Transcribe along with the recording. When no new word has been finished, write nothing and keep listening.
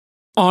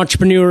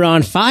Entrepreneur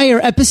on Fire,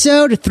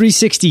 episode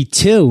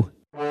 362.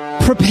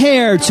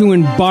 Prepare to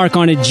embark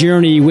on a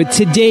journey with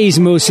today's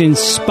most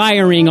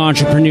inspiring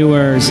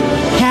entrepreneurs.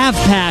 Have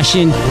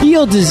passion,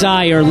 feel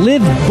desire,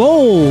 live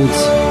bold.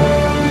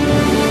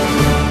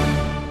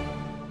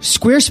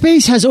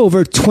 Squarespace has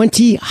over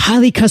 20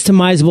 highly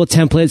customizable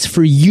templates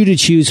for you to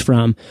choose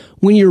from.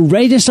 When you're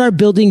ready to start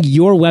building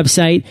your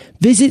website,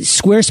 visit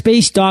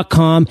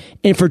squarespace.com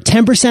and for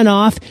 10%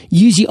 off,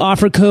 use the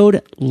offer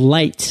code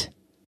LIGHT.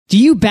 Do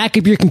you back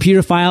up your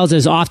computer files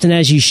as often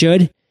as you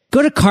should?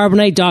 Go to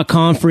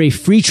carbonite.com for a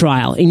free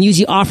trial and use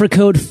the offer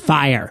code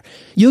FIRE.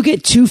 You'll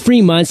get 2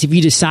 free months if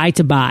you decide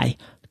to buy.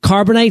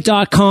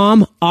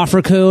 Carbonite.com,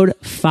 offer code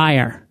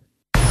FIRE.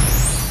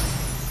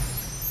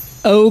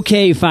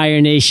 Okay, Fire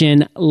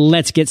Nation,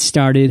 let's get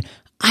started.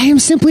 I am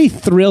simply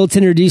thrilled to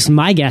introduce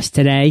my guest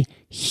today,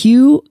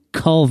 Hugh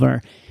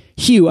Culver.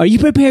 Hugh, are you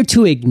prepared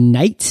to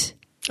ignite?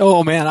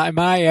 Oh man, am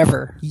I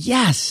ever.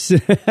 Yes.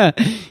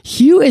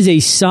 Hugh is a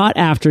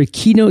sought-after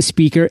keynote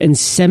speaker and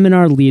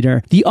seminar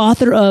leader, the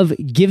author of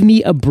Give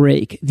Me a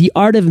Break, The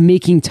Art of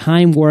Making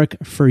Time Work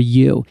for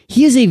You.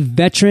 He is a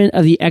veteran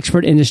of the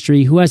expert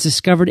industry who has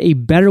discovered a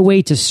better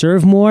way to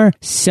serve more,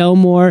 sell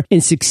more,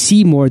 and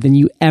succeed more than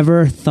you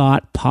ever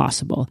thought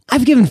possible.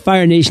 I've given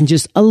Fire Nation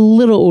just a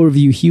little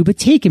overview, Hugh, but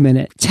take a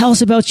minute. Tell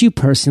us about you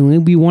personally.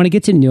 We want to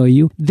get to know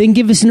you. Then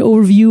give us an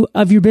overview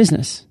of your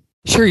business.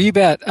 Sure, you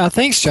bet.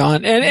 Thanks,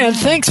 John, and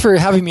thanks for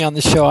having me on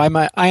the show. I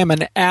am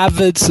an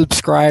avid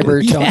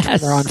subscriber to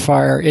Entrepreneur on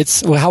Fire.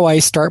 It's how I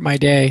start my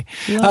day.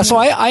 So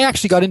I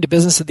actually got into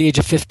business at the age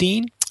of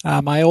 15.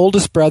 My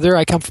oldest brother,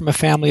 I come from a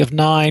family of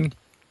 9.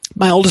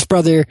 My oldest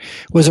brother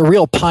was a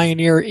real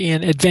pioneer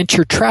in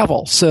adventure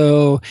travel.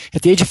 So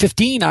at the age of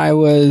 15, I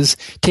was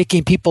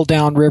taking people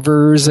down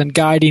rivers and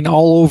guiding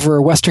all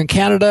over Western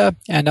Canada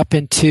and up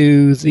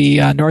into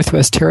the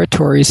Northwest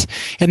Territories.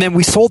 And then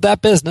we sold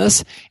that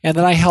business, and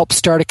then I helped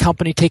start a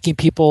company taking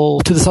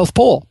people to the South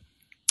Pole.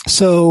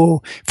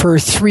 So for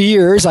 3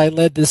 years, I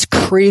led this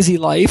crazy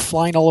life,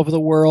 flying all over the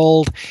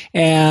world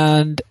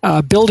and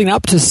building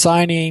up to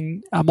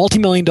signing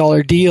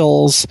multi-million-dollar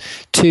deals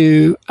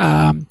to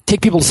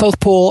take people to South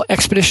Pole,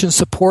 expedition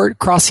support,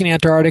 crossing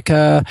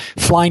Antarctica,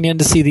 flying in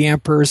to see the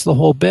emperors, the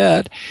whole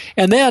bit.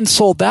 And then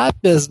sold that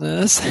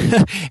business.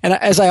 And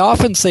as I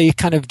often say,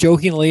 kind of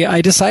jokingly, I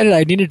decided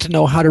I needed to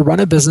know how to run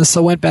a business.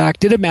 So I went back,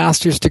 did a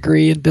master's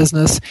degree in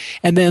business,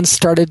 and then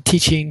started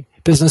teaching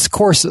business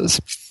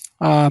courses.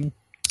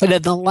 And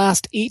in the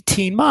last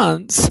 18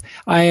 months,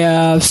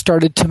 I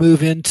started to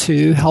move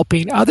into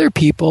helping other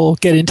people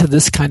get into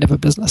this kind of a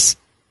business.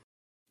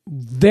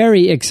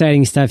 Very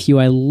exciting stuff, Hugh.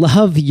 I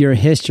love your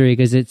history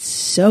because it's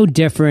so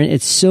different,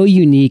 it's so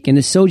unique, and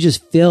it's so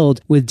just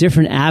filled with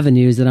different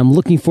avenues that I'm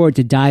looking forward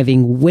to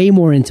diving way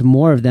more into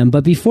more of them.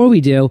 But before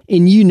we do,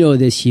 and you know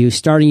this, Hugh,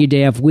 starting your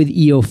day off with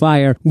EO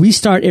Fire, we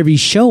start every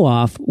show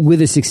off with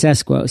a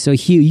success quote. So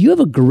Hugh, you have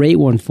a great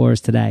one for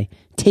us today.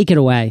 Take it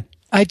away.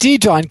 I do,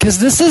 John, because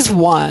this is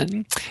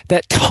one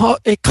that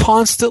it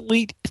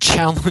constantly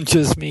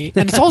challenges me.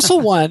 And it's also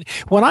one,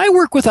 when I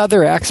work with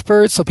other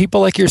experts, so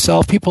people like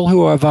yourself, people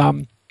who have are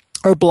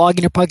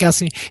blogging or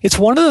podcasting, it's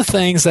one of the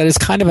things that is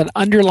kind of an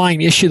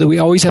underlying issue that we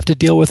always have to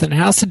deal with, and it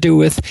has to do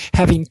with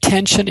having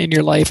tension in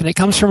your life. And it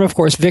comes from, of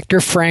course, Viktor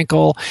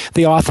Frankl,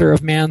 the author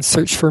of Man's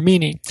Search for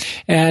Meaning.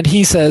 And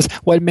he says,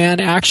 what man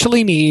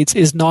actually needs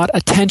is not a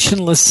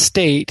tensionless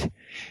state.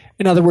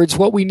 In other words,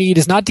 what we need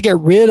is not to get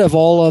rid of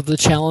all of the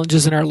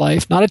challenges in our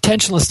life, not a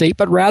tensionless state,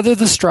 but rather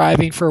the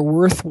striving for a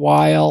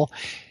worthwhile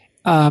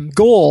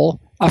goal,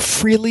 a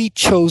freely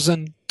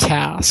chosen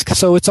task.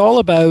 So it's all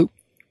about,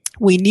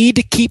 we need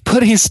to keep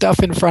putting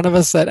stuff in front of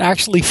us that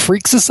actually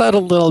freaks us out a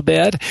little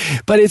bit,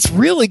 but it's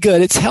really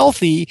good, it's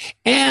healthy,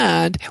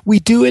 and we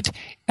do it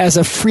as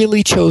a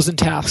freely chosen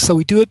task. So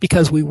we do it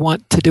because we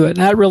want to do it. And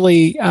that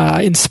really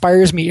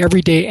inspires me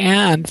every day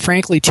and,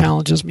 frankly,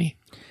 challenges me.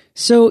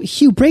 So,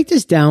 Hugh, break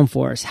this down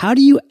for us. How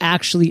do you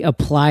actually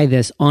apply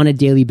this on a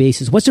daily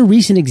basis? What's a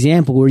recent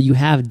example where you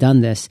have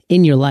done this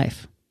in your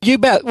life? You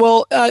bet.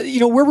 Well,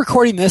 we're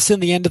recording this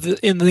in the end of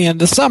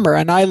the summer,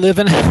 and I live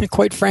in,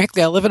 quite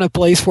frankly, I live in a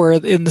place where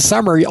in the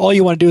summer all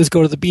you want to do is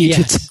go to the beach.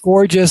 Yes. It's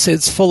gorgeous.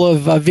 It's full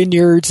of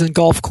vineyards and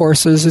golf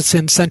courses. It's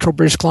in central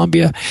British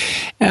Columbia,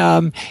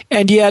 and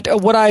yet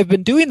what I've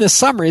been doing this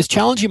summer is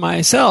challenging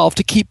myself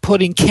to keep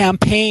putting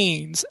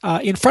campaigns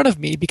in front of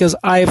me, because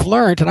I've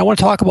learned, and I want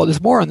to talk about this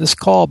more on this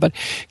call, but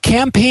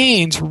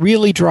campaigns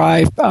really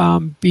drive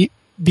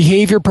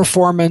behavior,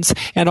 performance,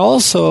 and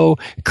also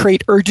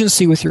create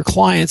urgency with your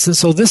clients. And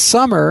so this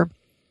summer,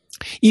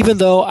 even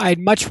though I'd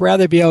much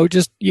rather be out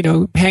just,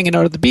 hanging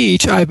out at the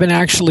beach, I've been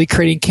actually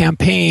creating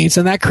campaigns,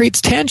 and that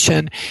creates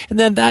tension. And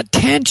then that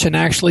tension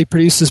actually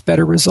produces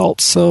better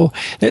results. So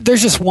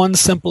there's just one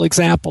simple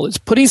example. It's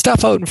putting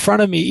stuff out in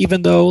front of me,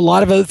 even though a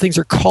lot of other things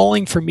are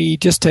calling for me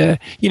just to,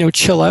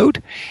 chill out.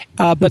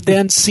 But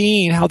then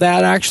seeing how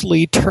that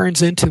actually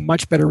turns into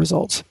much better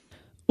results.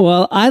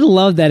 Well, I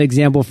love that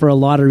example for a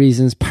lot of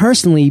reasons.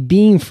 Personally,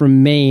 being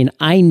from Maine,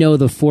 I know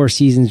the Four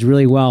Seasons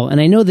really well, and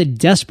I know the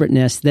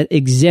desperateness that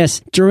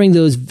exists during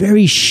those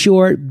very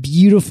short,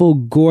 beautiful,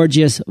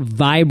 gorgeous,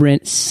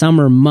 vibrant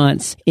summer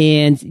months,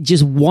 and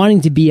just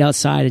wanting to be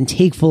outside and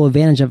take full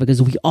advantage of it,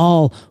 because we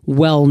all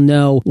well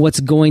know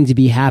what's going to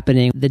be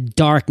happening, the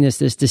darkness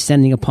that's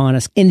descending upon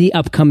us in the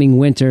upcoming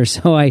winter.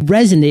 So I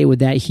resonate with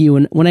that, Hugh.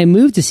 And when I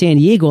moved to San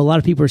Diego, a lot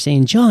of people are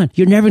saying, John,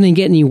 you're never going to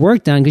get any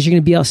work done because you're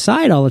going to be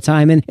outside all the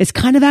time. And it's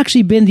kind of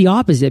actually been the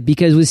opposite,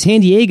 because with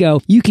San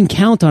Diego, you can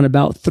count on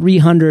about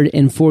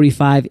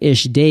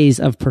 345-ish days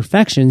of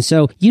perfection.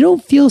 So you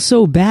don't feel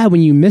so bad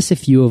when you miss a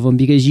few of them,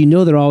 because you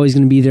know they're always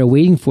going to be there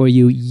waiting for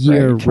you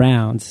year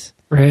round.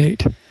 Right,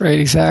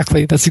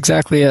 exactly. That's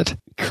exactly it.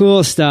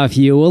 Cool stuff,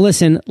 Hugh. Well,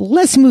 listen,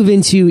 let's move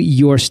into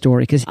your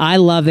story, because I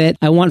love it.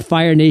 I want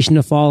Fire Nation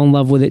to fall in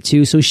love with it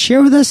too. So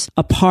share with us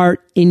a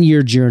part in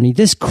your journey,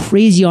 this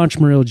crazy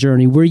entrepreneurial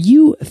journey where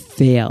you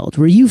failed,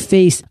 where you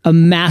faced a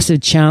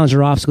massive challenge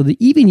or obstacle that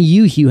even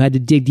you, Hugh, had to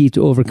dig deep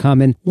to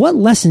overcome. And what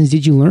lessons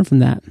did you learn from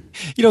that?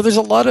 There's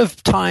a lot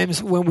of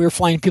times when we were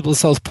flying people to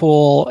South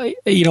Pole,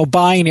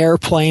 buying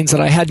airplanes that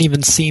I hadn't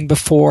even seen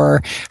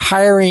before,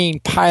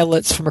 hiring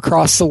pilots from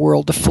across the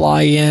world to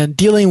fly in,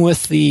 dealing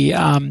with the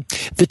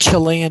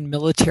Chilean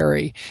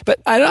military.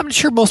 But I'm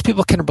sure most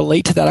people can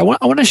relate to that. I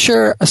want to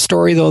share a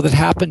story, though, that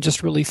happened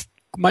just really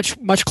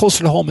much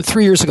closer to home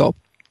 3 years ago.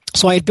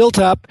 So I had built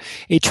up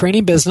a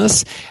training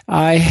business.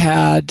 I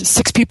had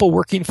 6 people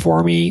working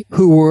for me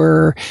who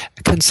were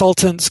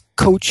consultants,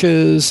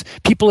 coaches,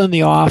 people in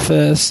the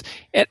office,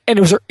 and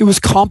it was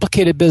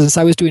complicated business.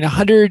 I was doing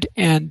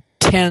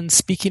 110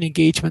 speaking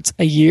engagements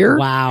a year.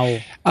 Wow.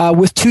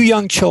 With 2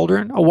 young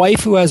children, a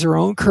wife who has her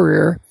own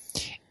career.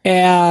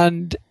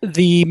 And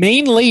the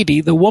main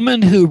lady, the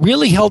woman who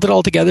really held it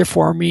all together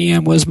for me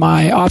and was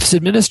my office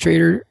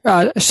administrator,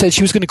 said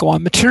she was going to go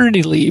on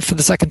maternity leave for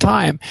the second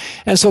time.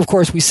 And so, of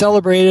course, we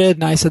celebrated,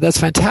 and I said, that's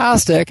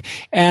fantastic,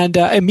 and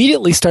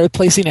immediately started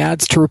placing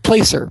ads to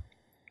replace her.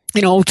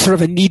 Sort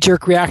of a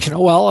knee-jerk reaction. Oh,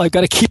 well, I've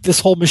got to keep this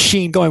whole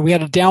machine going. We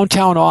had a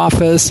downtown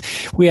office.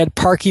 We had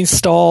parking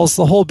stalls,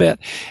 the whole bit.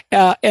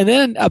 And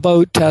then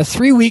about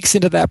 3 weeks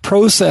into that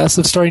process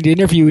of starting to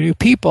interview new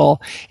people,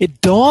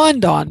 it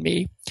dawned on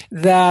me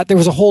that there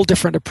was a whole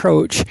different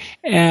approach.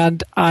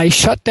 And I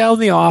shut down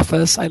the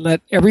office. I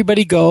let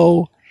everybody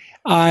go.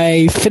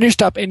 I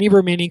finished up any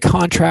remaining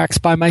contracts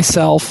by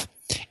myself.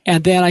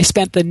 And then I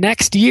spent the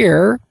next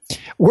year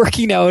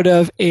working out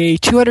of a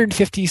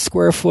 250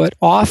 square foot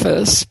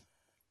office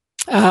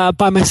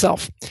by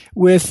myself,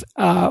 with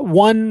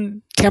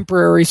one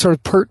temporary sort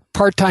of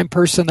part-time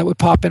person that would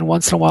pop in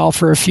once in a while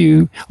for a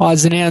few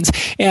odds and ends.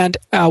 And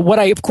what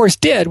I, of course,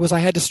 did was I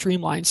had to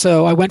streamline.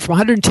 So I went from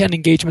 110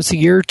 engagements a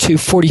year to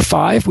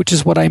 45, which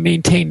is what I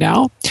maintain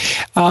now.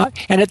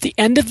 And at the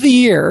end of the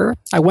year,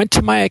 I went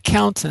to my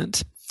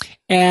accountant,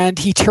 and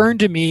he turned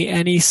to me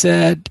and he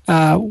said,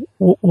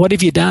 what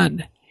have you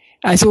done?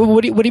 I said, well,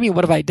 what do you mean,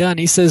 what have I done?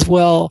 He says,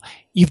 well,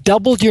 you've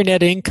doubled your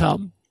net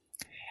income.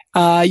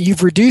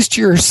 You've reduced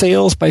your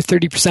sales by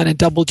 30% and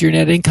doubled your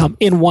net income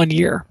in 1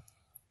 year.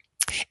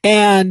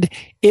 And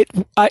it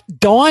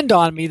dawned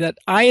on me that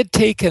I had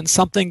taken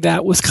something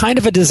that was kind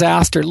of a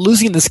disaster,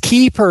 losing this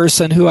key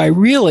person who I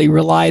really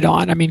relied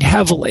on,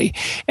 heavily.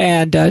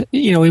 And,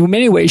 in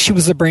many ways, she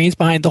was the brains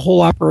behind the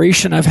whole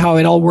operation of how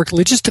it all worked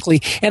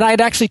logistically. And I had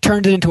actually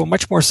turned it into a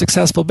much more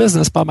successful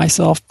business by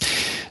myself.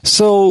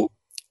 So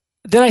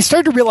then I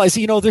started to realize,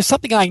 there's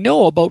something I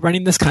know about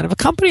running this kind of a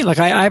company. Like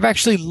I've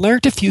actually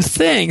learned a few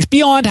things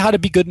beyond how to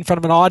be good in front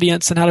of an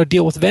audience and how to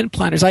deal with event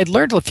planners. I'd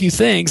learned a few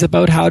things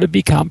about how to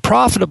become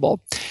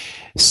profitable.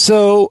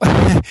 So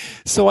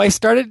I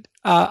started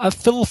a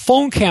little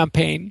phone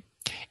campaign.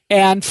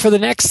 And for the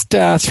next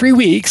 3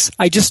 weeks,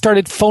 I just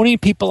started phoning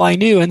people I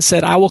knew and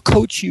said, I will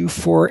coach you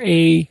for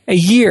a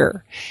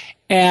year.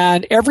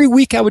 And every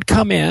week I would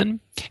come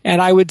in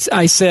and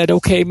I said,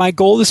 okay, my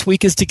goal this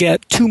week is to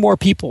get 2 more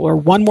people or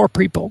one more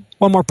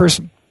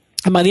person.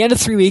 And by the end of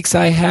 3 weeks,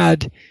 I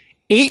had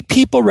 8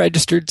 people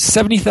registered,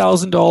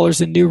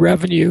 $70,000 in new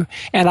revenue,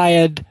 and I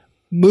had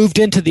moved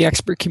into the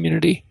expert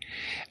community.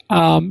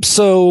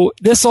 So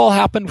this all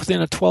happened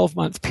within a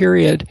 12-month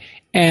period,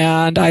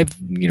 and I've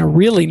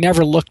really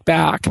never looked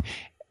back.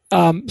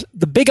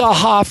 The big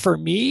aha for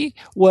me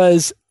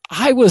was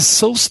I was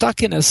so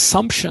stuck in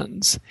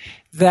assumptions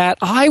that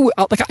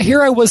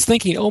here I was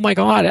thinking, oh my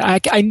God,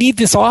 I need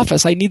this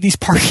office. I need these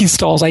parking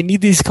stalls. I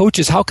need these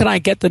coaches. How can I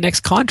get the next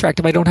contract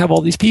if I don't have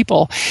all these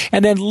people?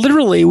 And then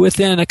literally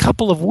within a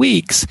couple of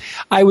weeks,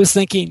 I was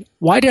thinking,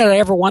 why did I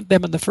ever want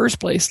them in the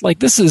first place? Like,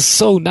 this is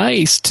so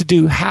nice to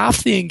do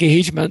half the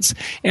engagements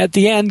and at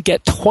the end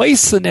get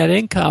twice the net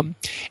income,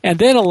 and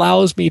then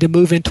allows me to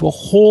move into a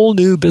whole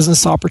new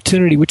business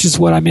opportunity, which is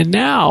what I'm in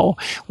now,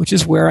 which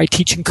is where I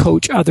teach and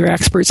coach other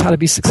experts how to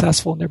be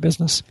successful in their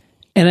business.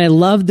 And I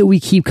love that we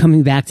keep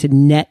coming back to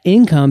net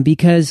income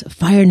because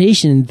Fire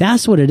Nation,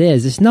 that's what it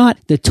is. It's not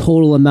the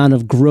total amount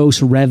of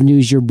gross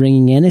revenues you're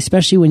bringing in,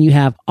 especially when you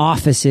have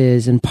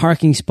offices and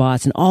parking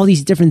spots and all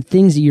these different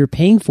things that you're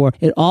paying for.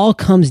 It all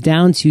comes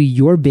down to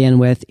your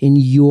bandwidth and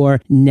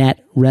your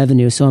net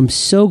revenue. So I'm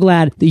so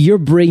glad that you're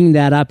bringing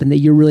that up and that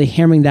you're really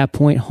hammering that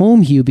point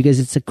home, Hugh, because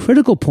it's a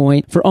critical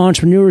point for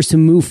entrepreneurs to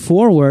move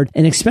forward,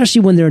 and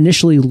especially when they're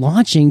initially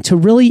launching, to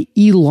really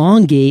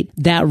elongate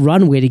that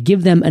runway, to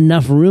give them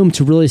enough room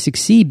to really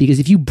succeed. Because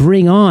if you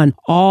bring on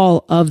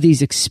all of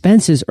these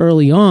expenses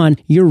early on,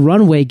 your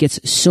runway gets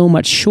so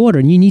much shorter,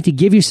 and you need to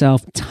give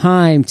yourself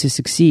time to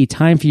succeed,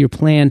 time for your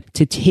plan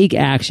to take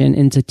action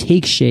and to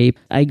take shape.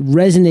 I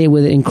resonate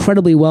with it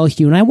incredibly well,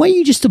 Hugh, and I want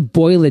you just to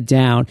boil it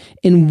down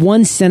in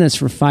one sentence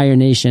for Fire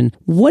Nation.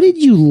 What did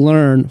you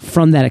learn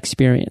from that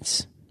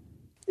experience?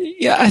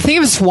 Yeah, I think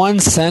if it's one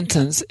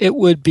sentence, it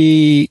would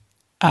be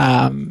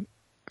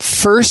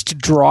first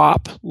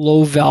drop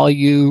low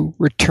value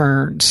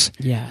returns.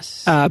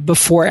 Yes.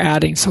 Before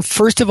adding. So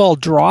first of all,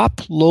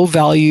 drop low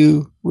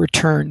value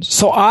returns.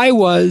 So I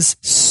was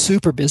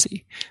super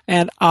busy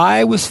and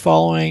I was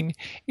following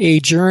a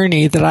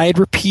journey that I had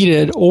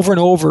repeated over and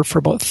over for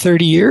about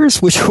 30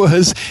 years, which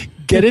was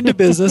get into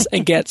business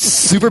and get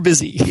super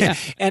busy. Yeah.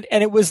 And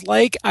it was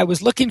like I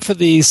was looking for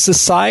these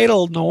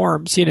societal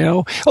norms,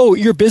 oh,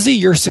 you're busy,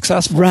 you're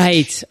successful.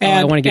 Right.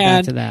 I want to get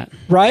back to that.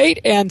 Right.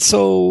 And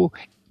so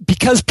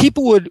because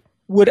people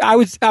I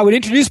would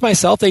introduce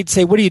myself, they'd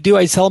say, what do you do?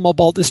 I'd tell them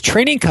about this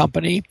training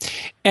company,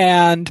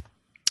 and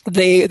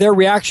their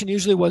reaction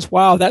usually was,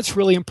 wow, that's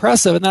really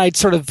impressive. And then I'd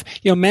sort of,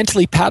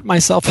 mentally pat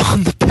myself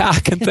on the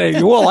back and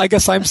think, well, I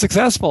guess I'm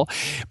successful.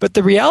 But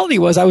the reality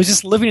was I was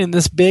just living in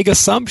this big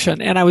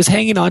assumption, and I was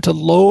hanging on to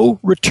low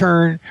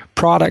return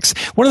products.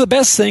 One of the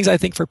best things I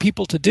think for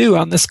people to do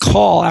on this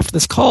call, after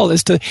this call,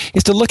 is to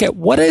look at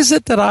what is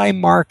it that I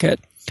market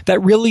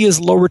that really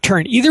is low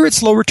return. Either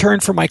it's low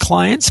return for my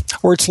clients,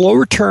 or it's low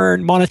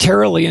return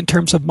monetarily in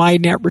terms of my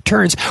net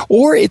returns,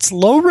 or it's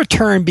low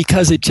return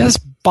because it just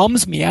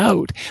bums me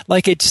out.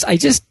 Like I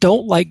just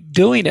don't like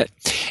doing it.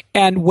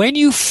 And when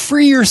you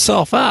free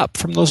yourself up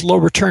from those low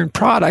return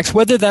products,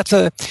 whether that's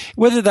an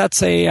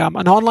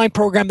online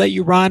program that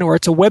you run, or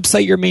it's a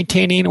website you're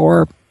maintaining,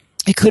 or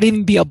it could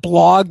even be a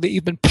blog that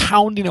you've been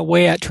pounding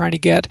away at trying to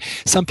get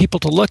some people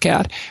to look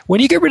at. When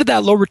you get rid of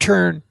that low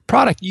return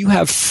product, you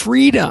have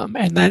freedom.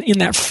 And then in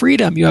that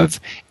freedom, you have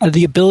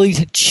the ability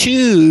to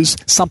choose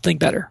something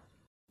better.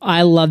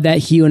 I love that,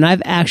 Hugh. And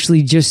I've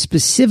actually just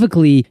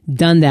specifically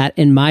done that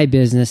in my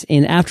business.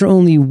 And after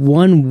only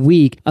 1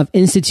 week of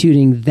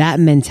instituting that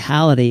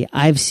mentality,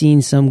 I've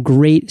seen some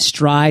great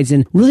strides.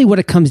 And really what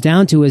it comes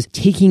down to is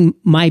taking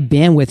my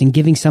bandwidth and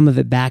giving some of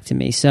it back to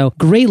me. So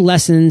great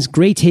lessons,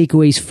 great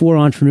takeaways for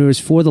entrepreneurs,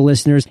 for the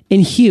listeners.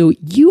 And Hugh,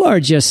 you are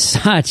just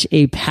such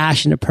a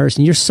passionate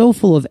person. You're so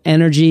full of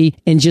energy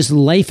and just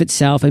life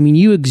itself. I mean,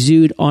 you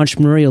exude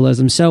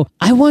entrepreneurialism. So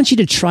I want you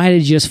to try to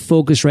just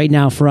focus right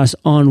now for us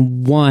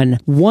on one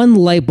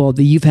light bulb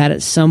that you've had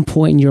at some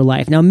point in your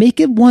life. Now make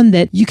it one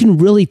that you can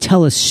really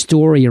tell a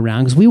story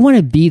around, because we want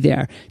to be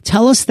there.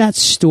 Tell us that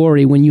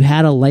story when you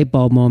had a light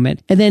bulb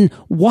moment, and then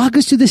walk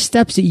us through the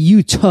steps that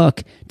you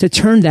took to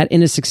turn that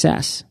into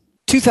success.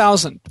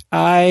 2000,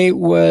 I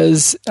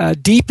was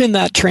deep in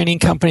that training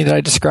company that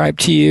I described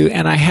to you,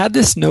 and I had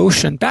this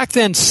notion. Back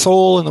then,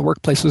 soul in the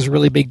workplace was a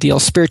really big deal.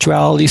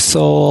 Spirituality,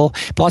 soul.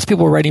 Lots of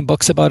people were writing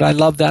books about it. I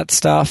love that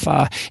stuff.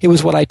 It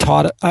was what I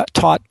taught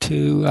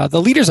to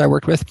the leaders I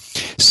worked with.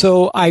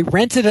 So I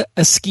rented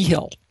a ski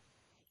hill.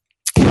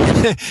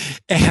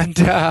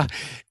 And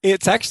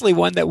it's actually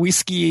one that we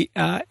ski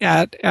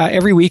at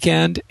every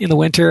weekend in the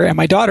winter. And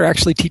my daughter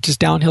actually teaches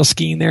downhill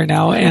skiing there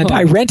now. And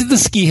I rented the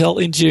ski hill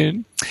in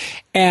June.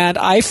 And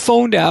I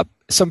phoned up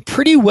some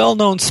pretty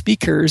well-known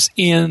speakers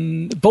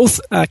in both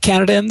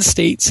Canada and the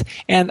States.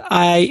 And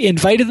I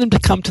invited them to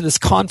come to this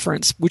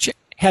conference, which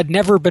had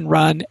never been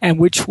run, and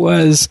which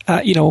was,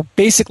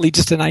 basically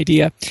just an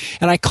idea.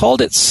 And I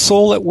called it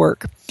Soul at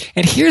Work.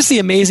 And here's the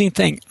amazing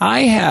thing.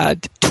 I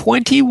had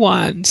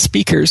 21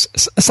 speakers,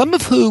 some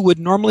of who would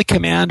normally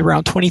command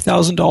around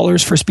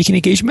 $20,000 for a speaking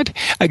engagement,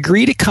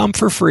 agree to come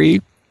for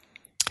free.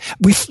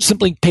 We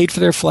simply paid for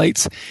their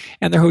flights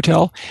and their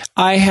hotel.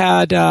 I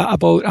had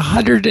about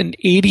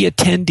 180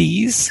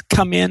 attendees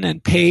come in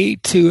and pay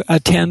to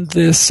attend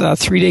this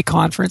 3-day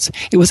conference.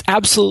 It was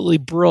absolutely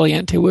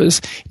brilliant. It was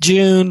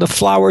June. The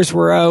flowers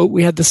were out.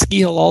 We had the ski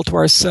hill all to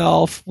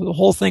ourselves. The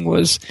whole thing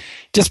was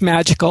just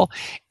magical.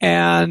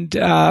 And,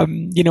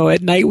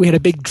 at night we had a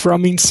big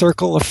drumming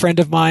circle. A friend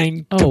of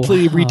mine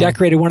completely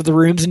redecorated one of the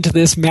rooms into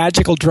this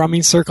magical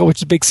drumming circle, which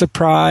is a big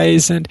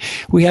surprise. And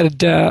we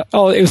had, it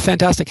was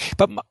fantastic.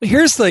 But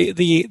here's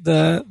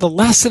the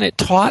lesson it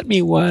taught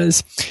me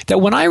was that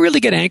when I really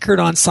get anchored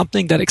on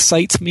something that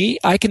excites me,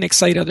 I can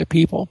excite other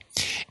people.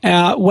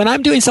 When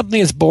I'm doing something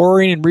that's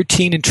boring and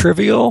routine and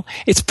trivial,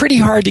 it's pretty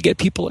hard to get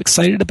people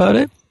excited about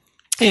it.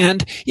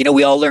 And,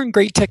 we all learn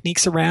great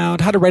techniques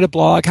around how to write a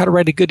blog, how to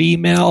write a good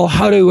email,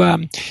 how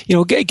to,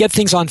 get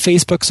things on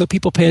Facebook so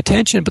people pay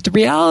attention. But the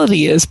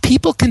reality is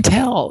people can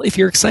tell if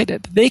you're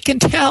excited. They can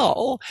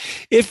tell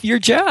if you're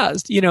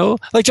jazzed,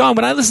 Like, John,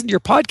 when I listen to your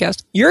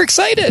podcast, you're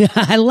excited.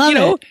 I love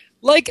it.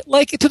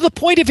 Like to the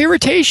point of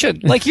irritation.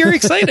 Like you're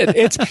excited.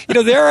 It's,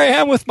 there I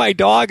am with my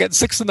dog at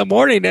 6 a.m.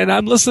 and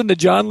I'm listening to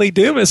John Lee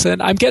Dumas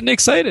and I'm getting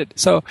excited.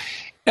 So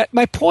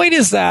my point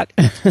is that,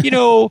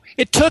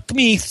 it took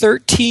me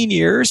 13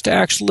 years to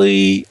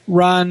actually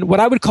run what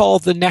I would call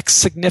the next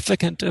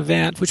significant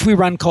event, which we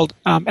run called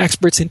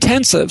Experts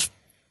Intensive.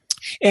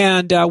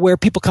 And where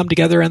people come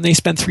together and they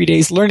spend 3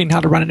 days learning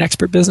how to run an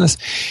expert business.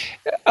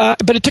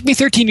 But it took me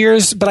 13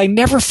 years, but I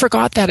never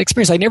forgot that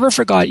experience. I never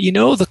forgot,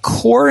 the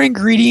core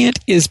ingredient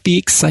is be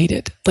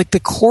excited. Like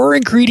the core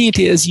ingredient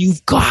is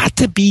you've got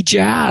to be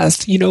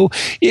jazzed.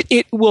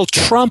 It will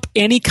trump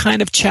any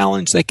kind of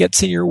challenge that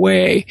gets in your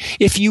way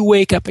if you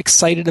wake up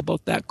excited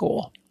about that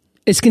goal.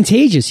 It's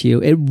contagious, Hugh.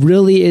 It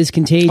really is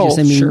contagious.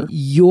 Sure.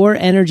 Your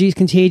energy is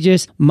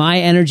contagious. My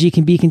energy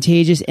can be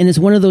contagious. And it's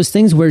one of those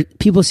things where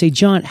people say,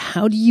 John,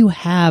 how do you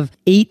have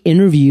 8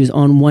 interviews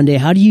on one day?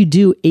 How do you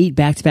do 8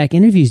 back-to-back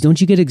interviews? Don't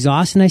you get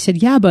exhausted? And I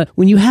said, yeah, but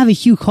when you have a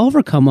Hugh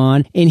Culver come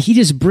on and he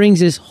just brings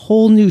this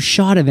whole new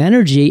shot of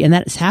energy, and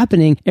that's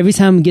happening every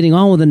time I'm getting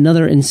on with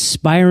another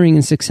inspiring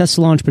and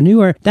successful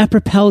entrepreneur, that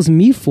propels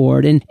me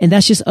forward. And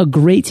that's just a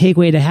great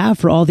takeaway to have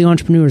for all the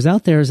entrepreneurs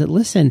out there is that,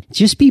 listen,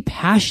 just be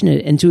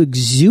passionate and to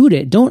exude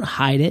it. Don't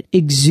hide it.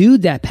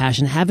 Exude that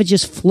passion. Have it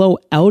just flow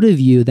out of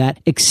you, that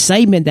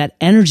excitement, that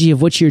energy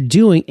of what you're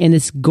doing, and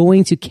it's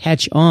going to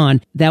catch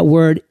on. That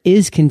word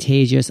is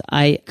contagious.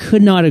 I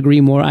could not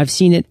agree more. I've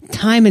seen it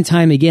time and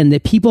time again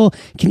that people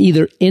can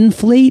either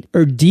inflate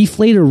or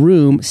deflate a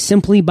room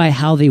simply by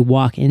how they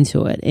walk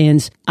into it.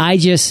 And I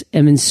just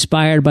am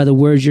inspired by the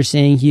words you're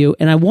saying, Hugh.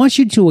 And I want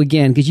you to,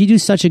 again, because you do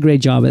such a great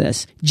job of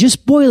this,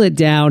 just boil it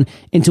down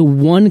into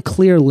one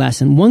clear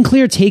lesson, one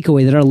clear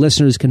takeaway that our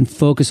listeners can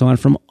focus on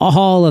from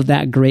all of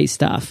that great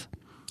stuff.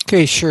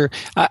 Okay, sure.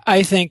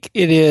 I think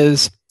it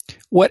is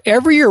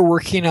whatever you're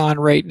working on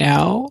right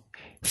now,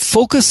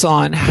 focus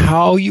on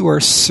how you are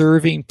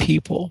serving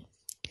people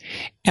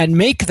and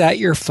make that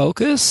your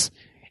focus.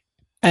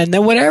 And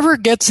then whatever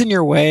gets in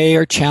your way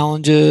or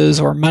challenges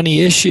or money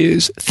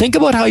issues, think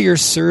about how you're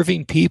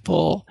serving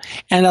people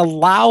and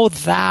allow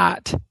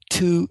that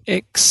to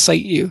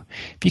excite you.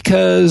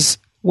 Because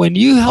when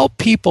you help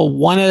people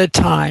one at a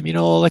time,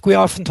 like we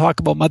often talk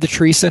about Mother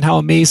Teresa and how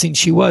amazing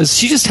she was,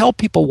 she just helped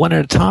people one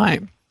at a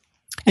time.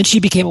 And she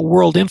became a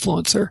world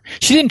influencer.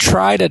 She didn't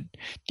try to,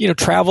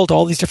 travel to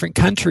all these different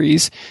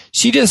countries.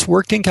 She just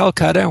worked in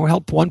Calcutta and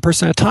helped one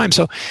person at a time.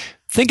 So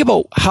think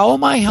about how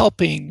am I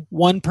helping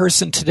one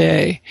person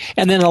today,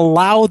 and then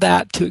allow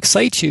that to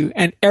excite you,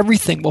 and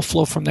everything will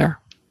flow from there.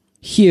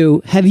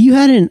 Hugh, have you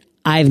had an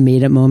I've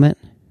made it moment?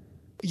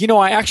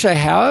 I actually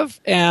have.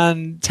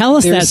 And tell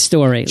us that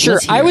story. Sure.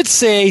 I would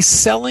say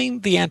selling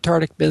the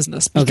Antarctic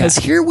business, because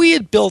here we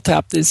had built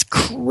up this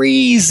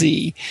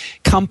crazy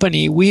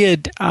company. We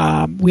had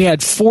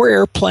 4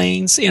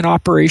 airplanes in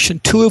operation,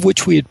 2 of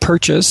which we had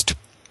purchased.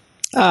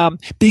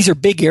 These are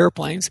big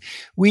airplanes.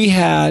 We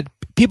had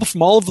people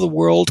from all over the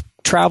world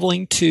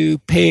traveling to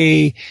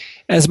pay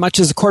as much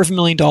as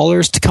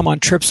 $250,000 to come on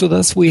trips with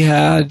us. We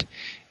had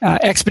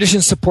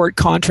expedition support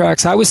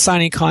contracts. I was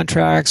signing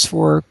contracts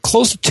for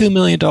close to $2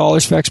 million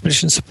for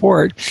expedition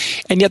support.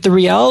 And yet the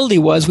reality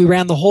was we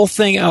ran the whole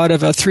thing out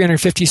of a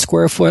 350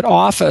 square foot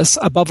office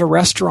above a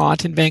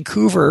restaurant in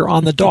Vancouver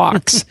on the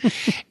docks.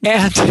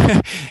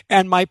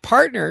 and my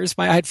partners,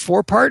 I had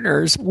 4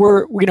 partners,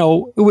 were,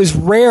 it was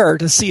rare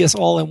to see us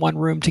all in one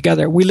room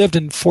together. We lived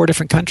in 4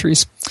 different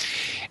countries.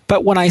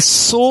 But when I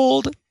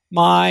sold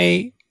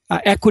my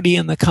equity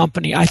in the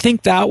company, I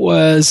think that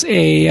was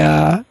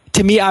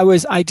to me,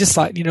 I just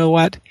thought, you know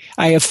what?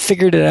 I have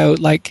figured it out.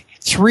 Like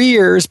 3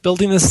 years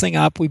building this thing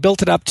up. We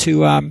built it up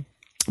to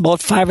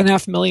about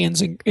 $5.5 million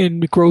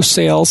in gross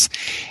sales,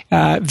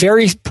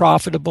 very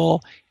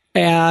profitable.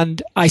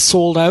 And I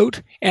sold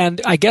out. And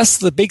I guess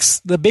the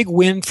big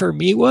win for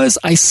me was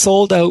I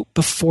sold out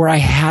before I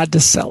had to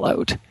sell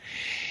out.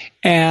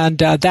 And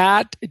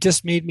that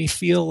just made me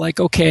feel like,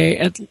 okay,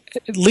 at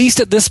least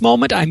at this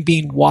moment, I'm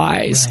being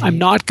wise. Right. I'm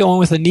not going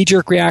with a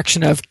knee-jerk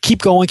reaction of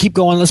keep going,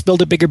 let's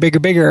build it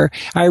bigger.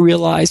 I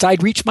realized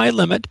I'd reached my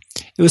limit.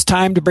 It was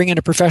time to bring in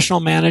a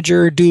professional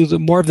manager, do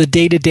more of the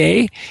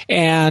day-to-day.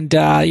 And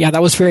that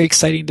was very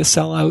exciting to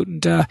sell out.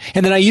 And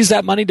then I used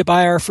that money to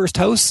buy our first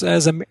house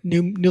as a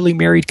newly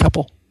married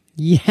couple.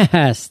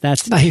 Yes,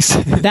 that's nice.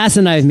 That's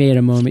an I've made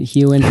a moment,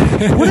 Hugh. And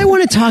what I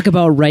want to talk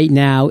about right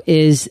now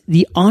is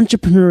the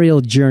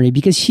entrepreneurial journey,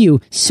 because Hugh,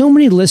 so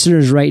many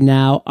listeners right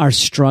now are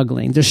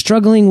struggling. They're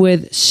struggling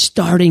with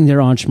starting their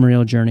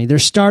entrepreneurial journey. They're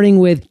starting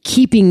with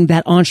keeping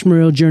that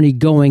entrepreneurial journey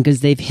going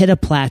because they've hit a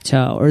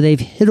plateau or they've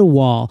hit a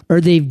wall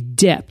or they've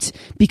dipped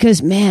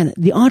because, man,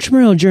 the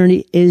entrepreneurial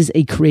journey is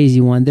a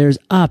crazy one. There's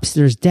ups,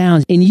 there's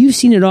downs, and you've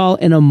seen it all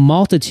in a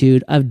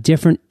multitude of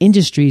different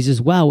industries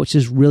as well, which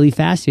is really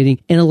fascinating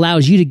and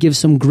allows you to give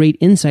some great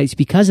insights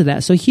because of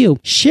that. So Hugh,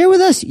 share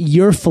with us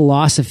your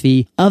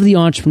philosophy of the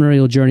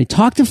entrepreneurial journey.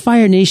 Talk to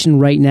Fire Nation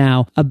right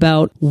now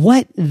about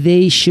what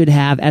they should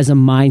have as a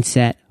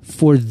mindset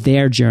for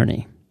their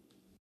journey.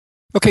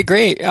 Okay,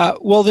 great.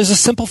 Well, there's a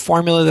simple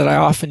formula that I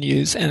often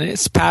use, and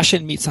it's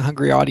passion meets a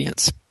hungry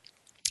audience.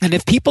 And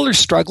if people are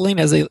struggling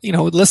as they,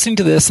 listening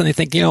to this and they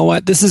think, you know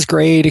what, this is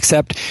great,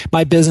 except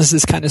my business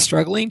is kind of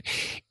struggling,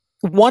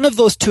 one of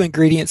those two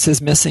ingredients is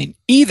missing.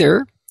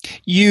 Either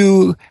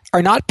you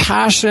are not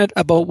passionate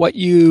about what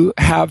you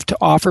have to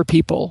offer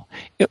people,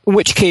 in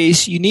which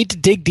case you need to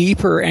dig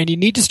deeper and you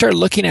need to start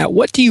looking at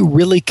what do you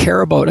really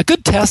care about. A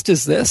good test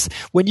is this.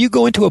 When you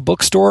go into a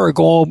bookstore or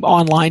go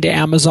online to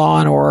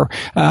Amazon or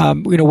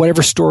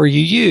whatever store you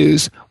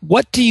use,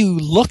 what do you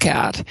look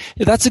at?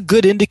 That's a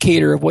good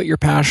indicator of what you're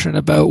passionate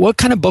about. What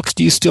kind of books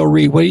do you still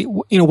read?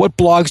 What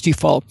blogs do you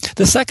follow?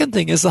 The second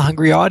thing is the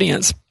hungry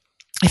audience.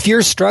 If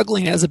you're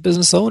struggling as a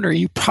business owner,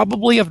 you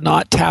probably have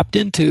not tapped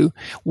into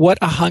what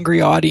a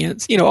hungry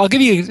audience. I'll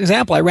give you an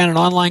example. I ran an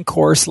online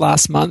course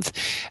last month,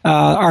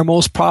 our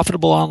most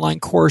profitable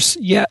online course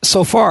yet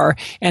so far.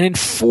 And in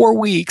 4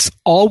 weeks,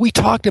 all we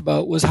talked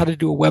about was how to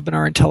do a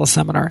webinar and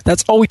teleseminar.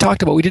 That's all we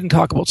talked about. We didn't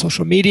talk about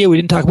social media. We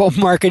didn't talk about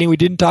marketing. We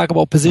didn't talk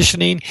about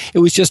positioning. It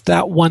was just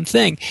that one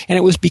thing. And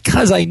it was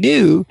because I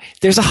knew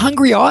there's a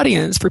hungry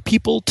audience for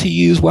people to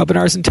use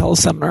webinars and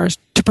teleseminars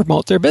to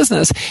promote their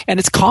business. And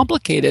it's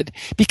complicated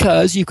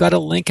because you've got to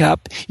link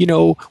up,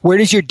 where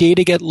does your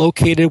data get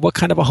located? What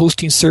kind of a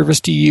hosting service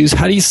do you use?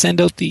 How do you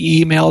send out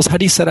the emails? How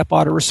do you set up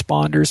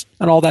autoresponders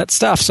and all that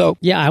stuff? So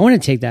yeah, I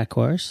want to take that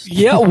course.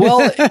 Yeah,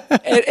 well,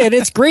 and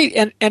it's great.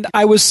 And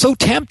I was so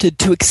tempted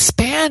to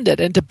expand it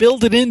and to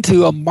build it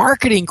into a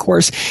marketing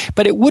course,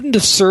 but it wouldn't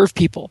have served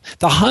people.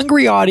 The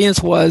hungry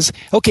audience was,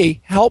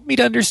 okay, help me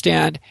to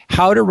understand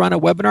how to run a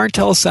webinar and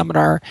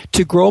teleseminar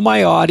to grow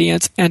my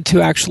audience and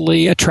to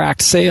actually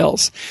attract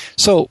sales.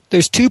 So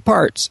there's two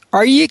parts.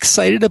 Are you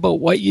excited about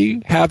what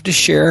you have to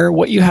share,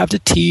 what you have to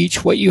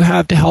teach, what you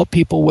have to help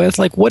people with?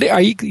 Like,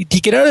 do you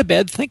get out of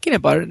bed thinking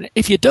about it?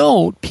 If you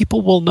don't,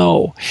 people will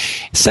know.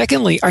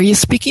 Secondly, are you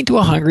speaking to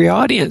a hungry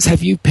audience?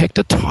 Have you picked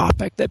a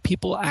topic that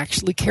people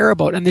actually care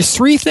about? And there's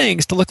 3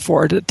 things to look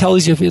for that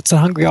tells you if it's a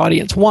hungry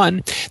audience.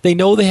 1, they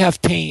know they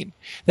have pain.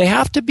 They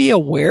have to be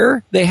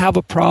aware they have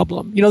a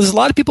problem. There's a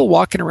lot of people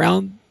walking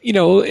around,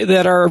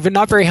 that are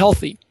not very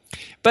healthy,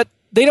 but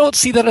they don't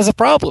see that as a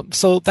problem.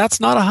 So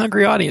that's not a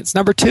hungry audience.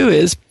 Number 2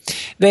 is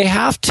they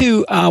have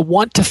to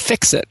want to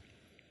fix it.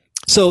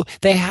 So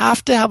they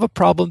have to have a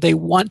problem they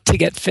want to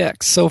get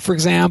fixed. So for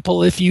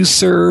example, if you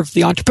serve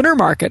the entrepreneur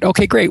market,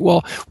 okay, great.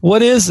 Well,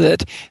 what is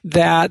it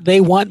that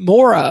they want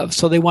more of?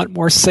 So they want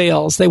more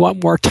sales. They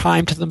want more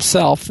time to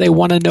themselves. They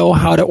want to know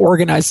how to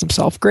organize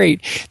themselves.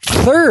 Great.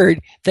 Third,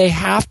 they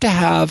have to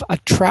have a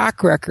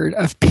track record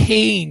of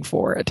paying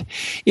for it.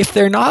 If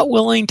they're not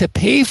willing to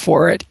pay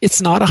for it,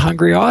 it's not a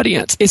hungry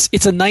audience.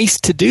 It's a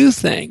nice to do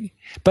thing,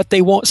 but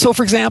they won't. So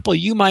for example,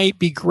 you might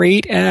be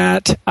great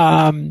at,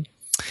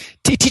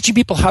 teaching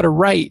people how to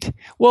write.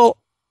 Well,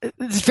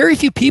 there's very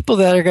few people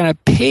that are going to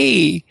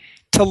pay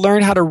to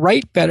learn how to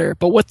write better.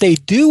 But what they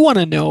do want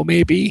to know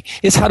maybe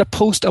is how to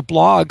post a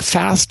blog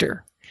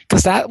faster,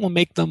 because that will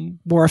make them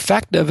more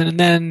effective, and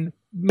then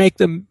make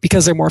them,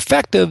 because they're more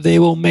effective, they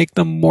will make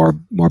them more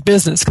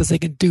business because they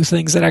can do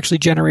things that actually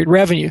generate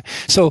revenue.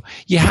 So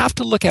you have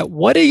to look at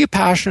what are you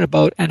passionate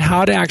about and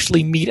how to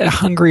actually meet a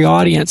hungry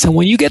audience. And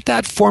when you get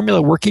that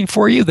formula working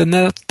for you, then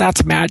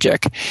that's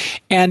magic.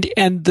 And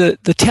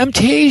the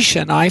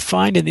temptation I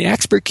find in the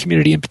expert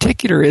community in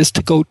particular is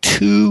to go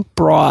too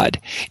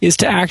broad, is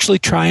to actually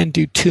try and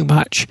do too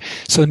much.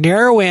 So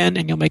narrow in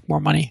and you'll make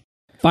more money.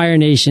 Fire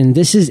Nation,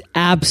 this is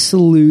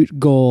absolute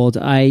gold.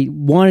 I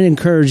want to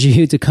encourage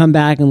you to come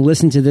back and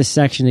listen to this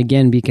section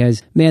again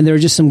because, man, there are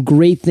just some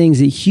great things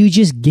that Hugh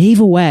just gave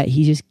away.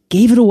 He just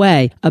gave it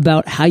away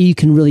about how you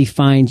can really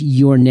find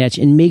your niche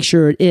and make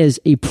sure it is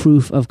a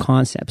proof of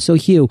concept. So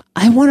Hugh,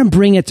 I want to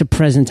bring it to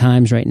present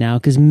times right now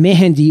because,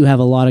 man, do you have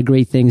a lot of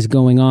great things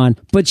going on.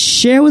 But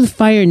share with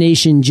Fire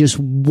Nation just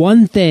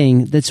one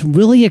thing that's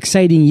really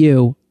exciting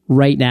you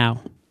right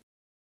now.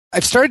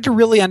 I've started to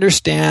really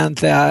understand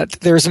that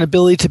there's an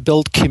ability to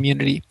build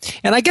community.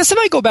 And I guess if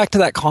I go back to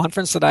that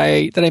conference that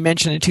I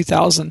mentioned in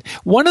 2000,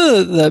 one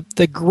of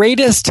the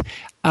greatest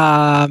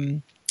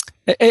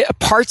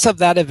parts of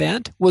that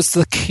event was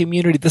the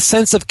community, the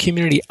sense of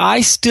community.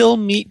 I still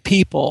meet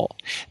people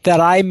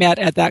that I met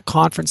at that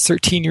conference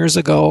 13 years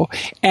ago,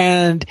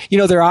 and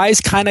their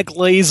eyes kind of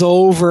glaze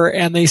over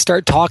and they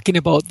start talking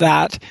about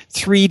that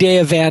 3-day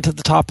event at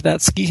the top of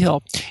that ski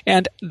hill.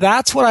 And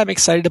that's what I'm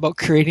excited about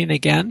creating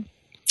again.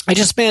 I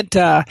just spent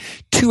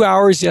 2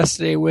 hours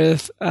yesterday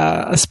with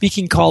a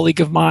speaking colleague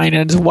of mine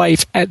and his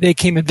wife. They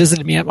came and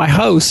visited me at my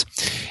house,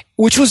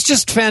 which was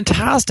just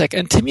fantastic.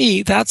 And to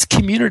me, that's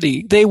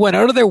community. They went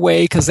out of their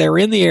way because they were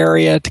in the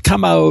area to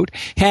come out,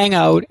 hang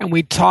out, and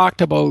we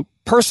talked about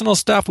personal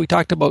stuff. We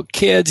talked about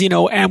kids,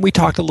 and we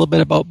talked a little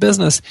bit about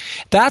business.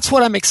 That's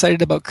what I'm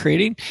excited about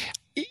creating.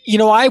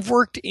 I've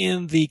worked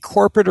in the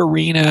corporate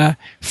arena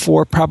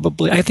for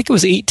probably, I think it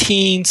was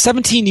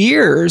 17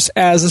 years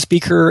as a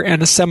speaker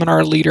and a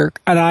seminar leader.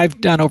 And I've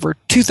done over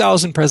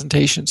 2,000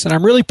 presentations, and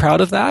I'm really proud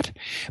of that.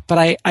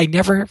 But I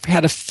never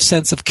had a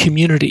sense of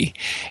community.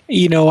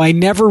 I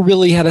never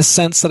really had a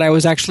sense that I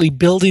was actually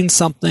building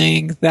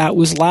something that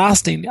was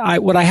lasting.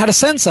 What I had a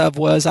sense of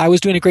was I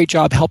was doing a great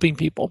job helping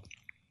people.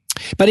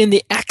 But in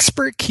the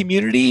expert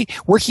community,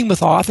 working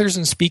with authors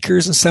and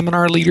speakers and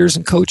seminar leaders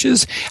and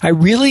coaches, I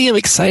really am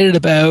excited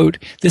about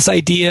this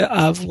idea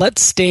of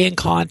let's stay in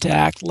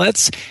contact,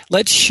 let's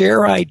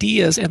share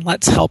ideas, and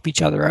let's help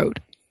each other out.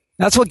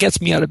 That's what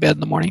gets me out of bed in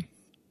the morning.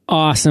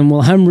 Awesome.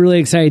 Well, I'm really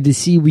excited to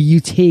see where you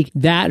take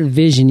that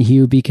vision,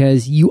 Hugh,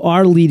 because you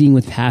are leading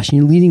with passion.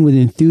 You're leading with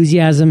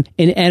enthusiasm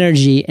and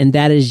energy, and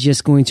that is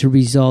just going to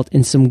result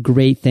in some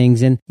great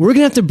things. And we're going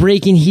to have to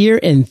break in here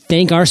and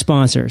thank our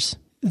sponsors.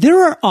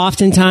 There are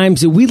often times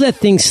that we let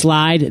things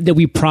slide that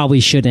we probably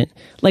shouldn't.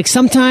 Like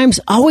sometimes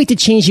I'll wait to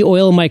change the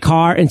oil in my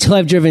car until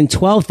I've driven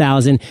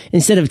 12,000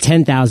 instead of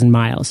 10,000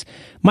 miles.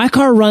 My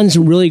car runs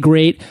really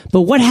great,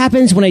 but what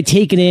happens when I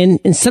take it in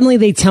and suddenly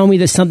they tell me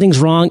that something's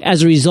wrong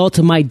as a result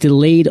of my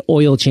delayed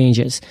oil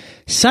changes?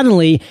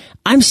 Suddenly,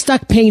 I'm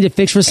stuck paying to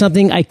fix for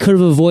something I could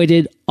have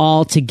avoided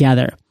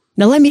altogether.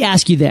 Now let me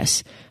ask you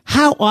this.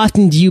 How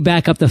often do you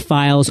back up the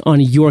files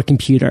on your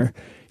computer?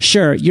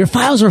 Sure, your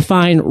files are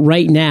fine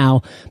right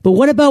now, but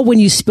what about when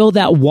you spill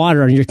that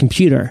water on your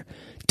computer?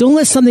 Don't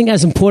let something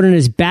as important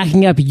as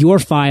backing up your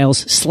files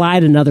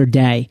slide another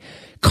day.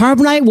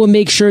 Carbonite will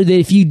make sure that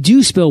if you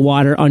do spill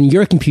water on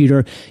your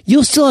computer,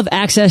 you'll still have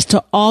access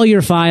to all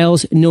your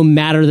files no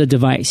matter the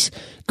device.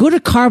 Go to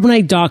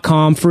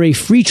Carbonite.com for a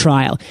free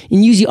trial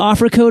and use the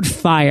offer code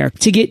FIRE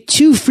to get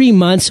 2 free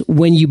months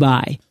when you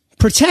buy.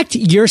 Protect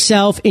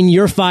yourself and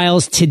your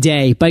files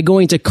today by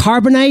going to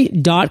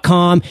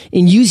Carbonite.com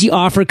and use the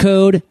offer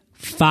code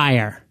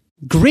FIRE.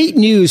 Great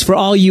news for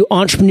all you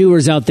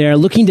entrepreneurs out there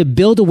looking to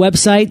build a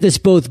website that's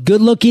both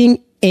good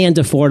looking and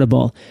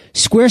affordable.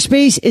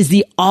 Squarespace is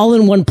the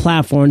all-in-one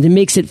platform that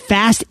makes it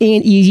fast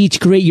and easy to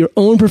create your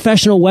own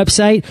professional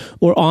website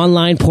or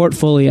online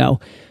portfolio.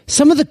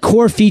 Some of the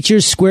core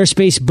features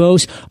Squarespace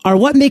boasts are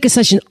what make it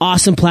such an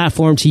awesome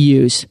platform to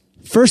use.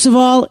 First of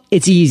all,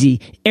 it's easy.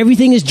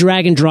 Everything is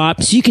drag and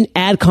drop, so you can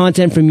add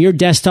content from your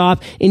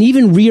desktop and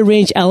even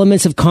rearrange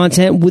elements of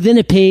content within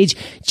a page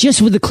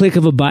just with the click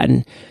of a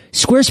button.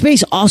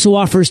 Squarespace also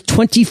offers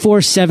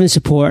 24/7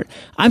 support.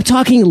 I'm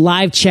talking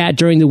live chat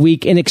during the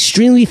week and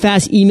extremely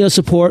fast email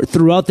support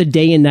throughout the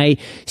day and night,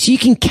 so you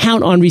can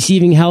count on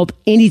receiving help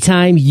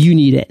anytime you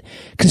need it.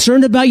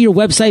 Concerned about your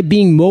website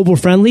being mobile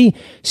friendly?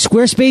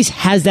 Squarespace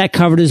has that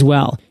covered as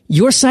well.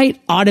 Your site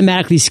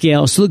automatically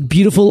scales to look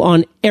beautiful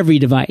on every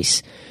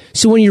device.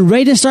 So when you're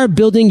ready to start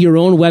building your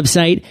own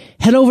website,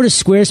 head over to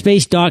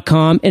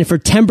squarespace.com and for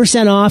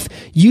 10% off,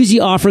 use the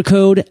offer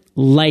code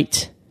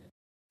LIGHT.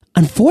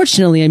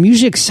 Unfortunately, I'm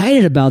usually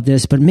excited about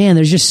this, but man,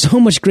 there's just so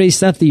much great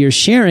stuff that you're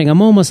sharing.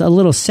 I'm almost a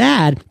little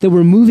sad that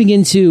we're moving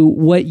into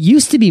what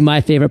used to be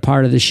my favorite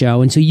part of the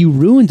show until you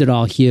ruined it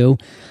all, Hugh.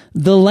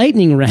 The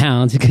lightning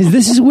round, because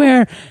this is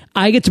where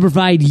I get to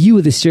provide you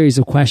with a series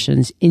of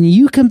questions and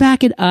you come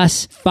back at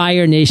us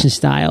Fire Nation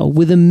style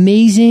with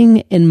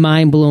amazing and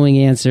mind-blowing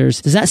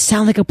answers. Does that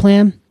sound like a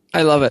plan?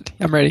 I love it.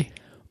 I'm ready.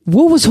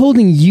 What was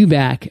holding you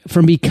back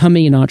from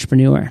becoming an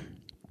entrepreneur?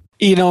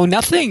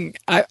 Nothing.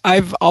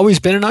 I've always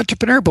been an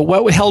entrepreneur, but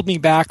what held me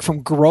back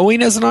from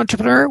growing as an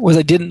entrepreneur was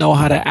I didn't know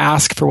how to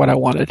ask for what I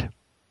wanted.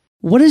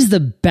 What is the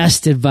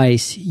best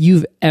advice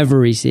you've ever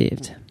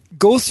received?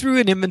 Go through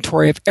an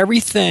inventory of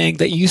everything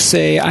that you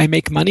say I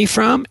make money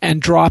from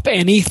and drop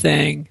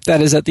anything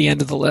that is at the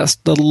end of the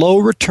list. The low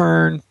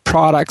return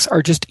products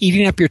are just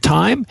eating up your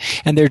time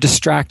and they're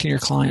distracting your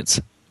clients.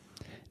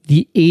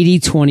 The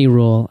 80-20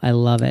 rule. I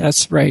love it.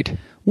 That's right.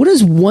 What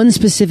is one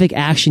specific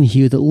action,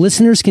 Hugh, that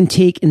listeners can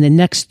take in the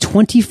next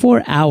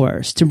 24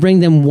 hours to bring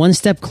them one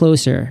step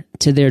closer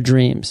to their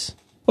dreams?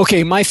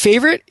 Okay, my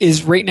favorite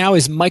is right now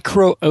is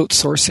micro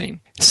outsourcing.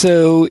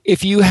 So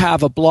if you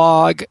have a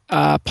blog,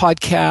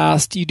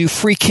 podcast, you do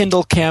free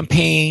Kindle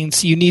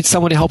campaigns, you need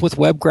someone to help with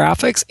web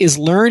graphics, is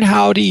learn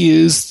how to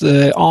use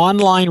the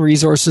online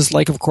resources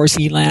like, of course,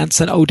 Elance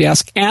and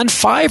Odesk and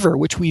Fiverr,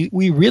 which we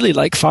really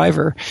like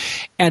Fiverr,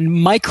 and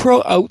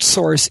micro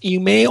outsource. You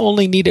may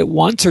only need it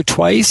once or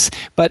twice,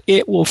 but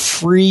it will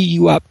free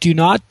you up. Do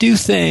not do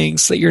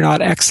things that you're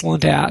not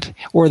excellent at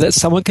or that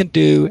someone can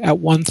do at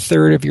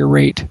 1/3 of your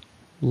rate.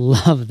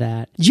 Love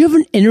that. Do you have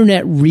an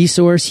internet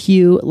resource,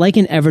 Hugh, like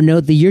an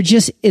Evernote that you're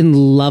just in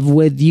love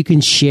with, you can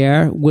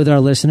share with our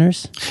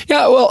listeners?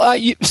 Yeah, well,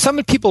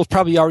 some people have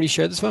probably already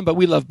shared this one, but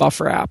we love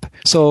Buffer app.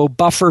 So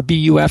Buffer,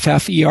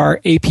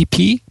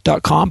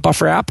 BUFFERAPP.com,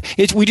 Buffer app.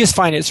 We just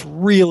find it's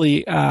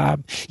really,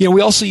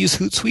 we also use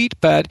Hootsuite,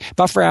 but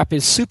Buffer app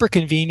is super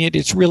convenient.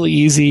 It's really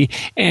easy.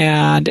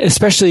 And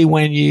especially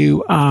when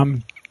you,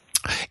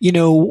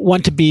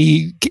 want to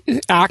be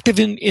active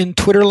in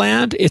Twitter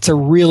land, it's a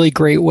really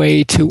great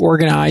way to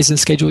organize and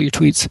schedule your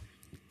tweets.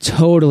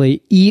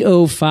 Totally.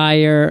 EO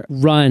Fire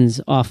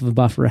runs off of a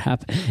Buffer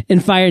app.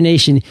 And Fire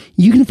Nation,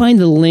 you can find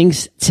the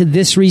links to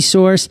this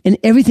resource and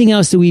everything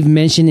else that we've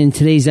mentioned in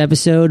today's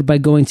episode by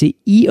going to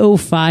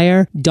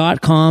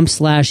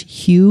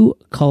eofire.com/Hugh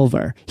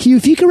Culver. Hugh,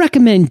 if you could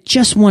recommend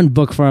just one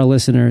book for our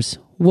listeners,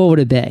 what would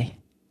it be?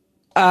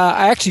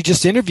 I actually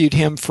just interviewed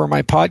him for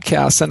my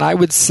podcast, and I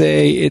would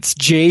say it's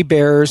Jay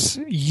Baer's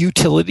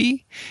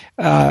Utility,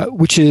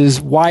 which is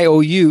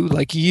YOU,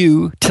 like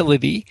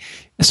utility.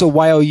 So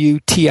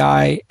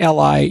YOUTILITY.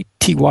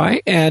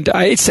 And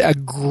it's a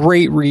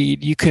great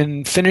read. You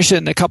can finish it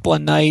in a couple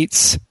of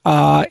nights.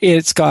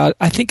 It's got,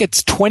 I think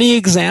it's 20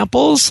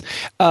 examples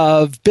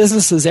of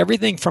businesses,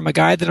 everything from a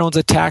guy that owns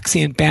a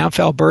taxi in Banff,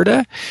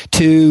 Alberta,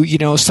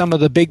 to, some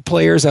of the big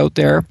players out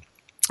there.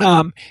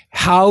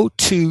 How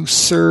to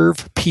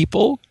serve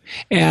people,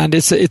 and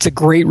it's a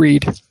great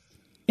read.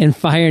 And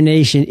Fire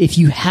Nation, if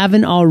you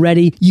haven't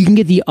already, you can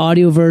get the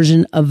audio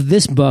version of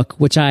this book,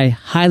 which I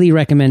highly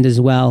recommend as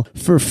well,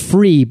 for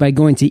free by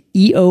going to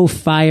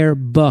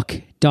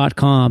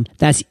eofirebook.com.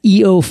 That's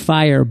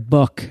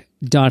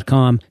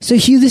eofirebook.com. So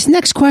Hugh, this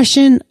next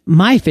question,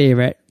 my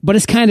favorite, but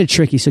it's kind of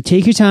tricky. So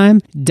take your time,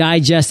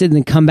 digest it, and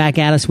then come back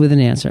at us with an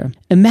answer.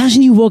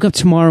 Imagine you woke up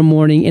tomorrow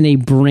morning in a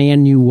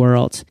brand new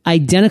world,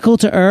 identical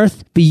to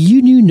Earth, but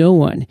you knew no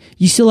one.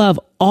 You still have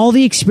all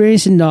the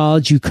experience and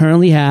knowledge you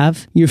currently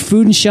have, your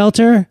food and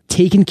shelter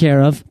taken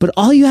care of, but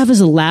all you have is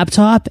a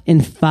laptop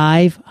and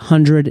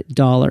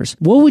 $500.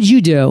 What would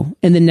you do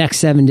in the next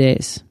 7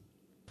 days?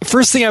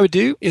 First thing I would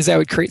do is I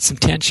would create some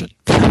tension.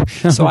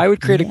 So I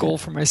would create a goal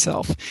for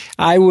myself.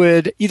 I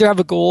would either have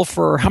a goal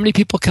for how many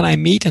people can I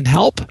meet and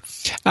help,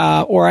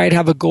 or I'd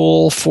have a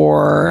goal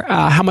for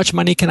how much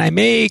money can I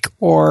make,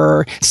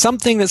 or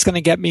something that's going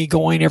to get me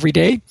going every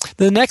day.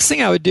 The next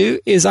thing I would do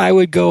is I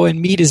would go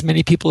and meet as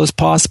many people as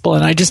possible,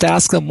 and I just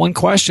ask them one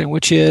question,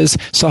 which is,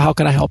 so how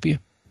can I help you?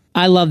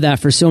 I love that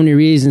for so many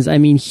reasons. I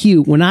mean,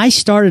 Hugh, when I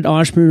started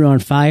Entrepreneur on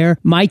Fire,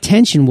 my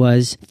tension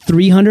was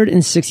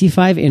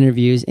 365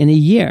 interviews in a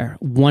year,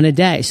 one a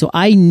day. So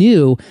I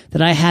knew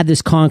that I had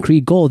this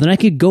concrete goal. Then I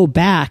could go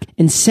back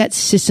and set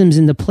systems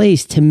into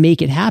place to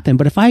make it happen.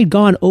 But if I had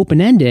gone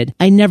open-ended,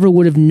 I never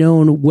would have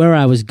known where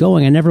I was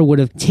going. I never would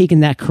have taken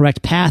that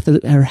correct path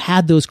or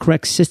had those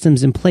correct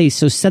systems in place.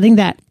 So setting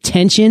that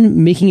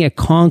tension, making a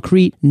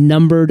concrete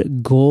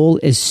numbered goal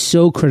is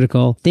so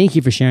critical. Thank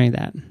you for sharing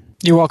that.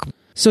 You're welcome.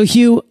 So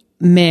Hugh,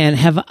 man,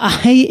 have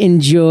I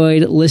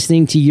enjoyed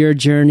listening to your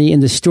journey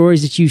and the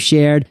stories that you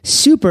shared.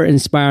 Super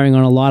inspiring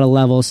on a lot of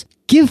levels.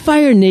 Give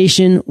Fire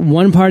Nation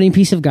one parting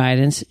piece of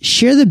guidance.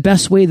 Share the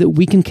best way that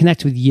we can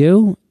connect with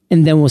you,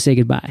 and then we'll say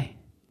goodbye.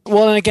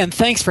 Well, and again,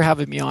 thanks for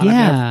having me on.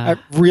 Yeah.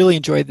 I really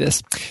enjoyed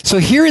this. So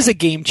here is a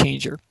game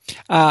changer.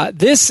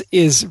 This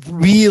is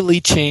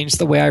really changed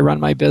the way I run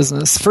my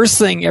business. First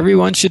thing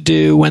everyone should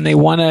do when they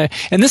want to,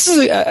 and this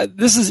is,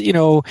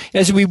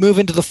 as we move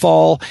into the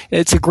fall,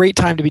 it's a great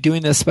time to be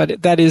doing this,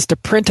 but that is to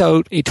print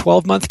out a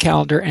 12-month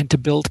calendar and to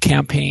build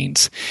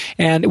campaigns.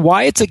 And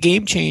why it's a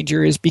game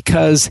changer is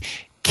because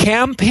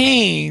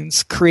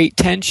campaigns create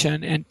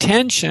tension, and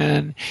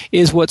tension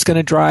is what's going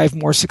to drive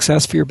more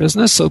success for your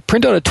business. So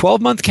print out a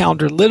 12-month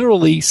calendar,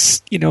 literally,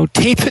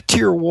 tape it to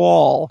your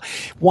wall,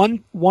 one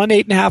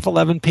 8.5,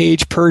 11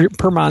 page per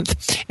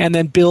month, and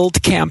then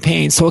build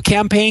campaigns. So a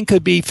campaign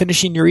could be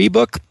finishing your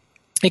ebook.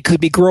 It could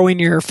be growing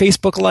your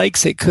Facebook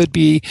likes. It could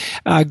be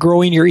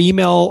growing your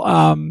email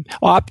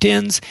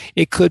opt-ins.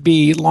 It could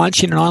be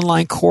launching an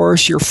online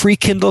course, your free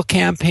Kindle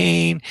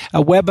campaign,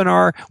 a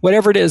webinar,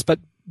 whatever it is. But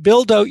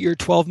build out your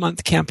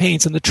 12-month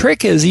campaigns. And the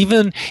trick is,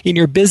 even in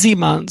your busy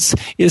months,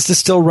 is to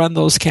still run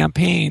those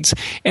campaigns.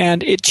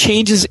 And it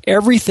changes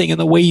everything in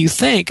the way you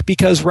think,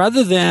 because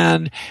rather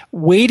than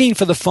waiting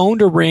for the phone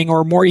to ring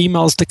or more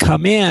emails to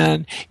come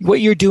in,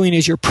 what you're doing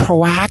is you're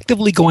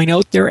proactively going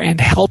out there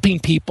and helping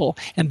people.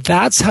 And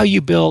that's how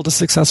you build a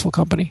successful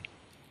company.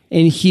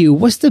 And Hugh,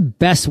 what's the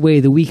best way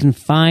that we can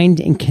find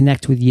and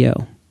connect with you?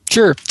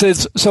 Sure.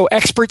 So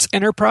Experts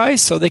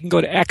Enterprise, so they can go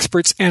to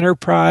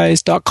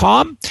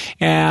expertsenterprise.com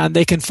and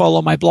they can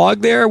follow my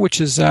blog there,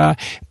 which is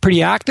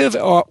pretty active,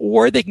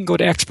 or they can go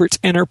to Experts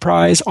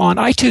Enterprise on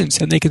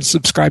iTunes and they can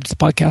subscribe to the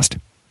podcast.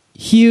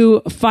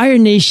 Hugh, Fire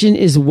Nation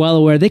is well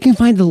aware. They can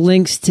find the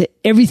links to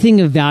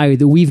everything of value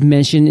that we've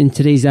mentioned in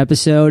today's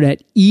episode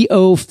at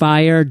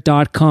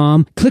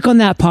eofire.com. Click on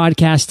that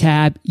podcast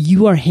tab.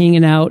 You are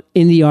hanging out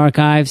in the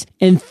archives.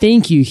 And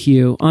thank you,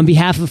 Hugh, on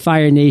behalf of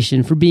Fire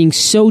Nation, for being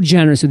so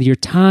generous with your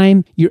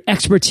time, your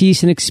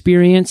expertise, and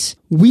experience.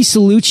 We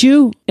salute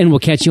you, and we'll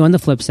catch you on the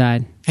flip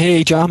side.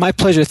 Hey, John, my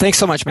pleasure. Thanks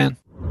so much, man.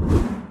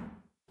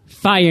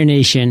 Fire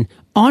Nation.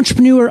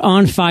 Entrepreneur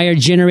on Fire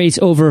generates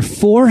over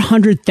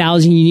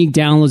 400,000 unique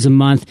downloads a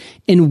month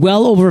and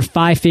well over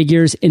 5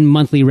 figures in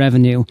monthly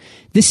revenue.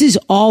 This is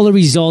all a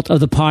result of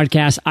the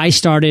podcast I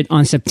started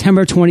on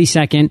September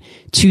 22nd,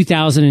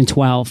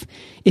 2012.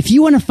 If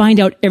you want to find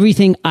out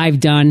everything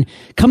I've done,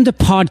 come to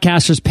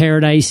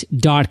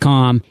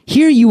podcastersparadise.com.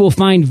 Here you will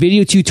find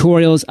video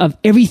tutorials of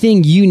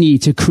everything you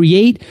need to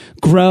create,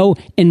 grow,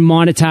 and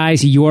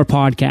monetize your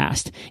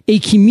podcast. A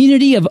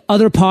community of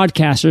other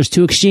podcasters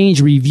to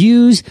exchange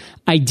reviews,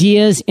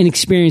 ideas, and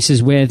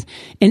experiences with,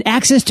 and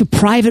access to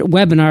private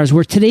webinars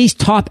where today's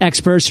top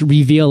experts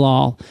reveal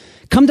all.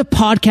 Come to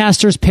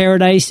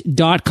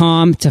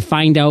podcastersparadise.com to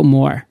find out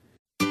more.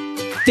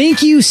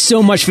 Thank you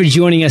so much for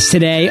joining us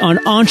today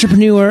on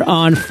Entrepreneur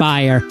on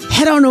Fire.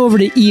 Head on over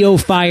to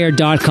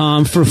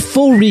eofire.com for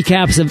full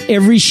recaps of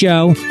every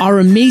show, our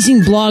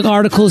amazing blog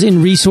articles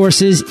and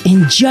resources,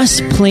 and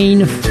just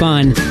plain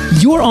fun.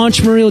 Your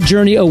entrepreneurial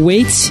journey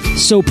awaits,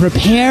 so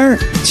prepare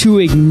to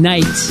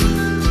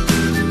ignite.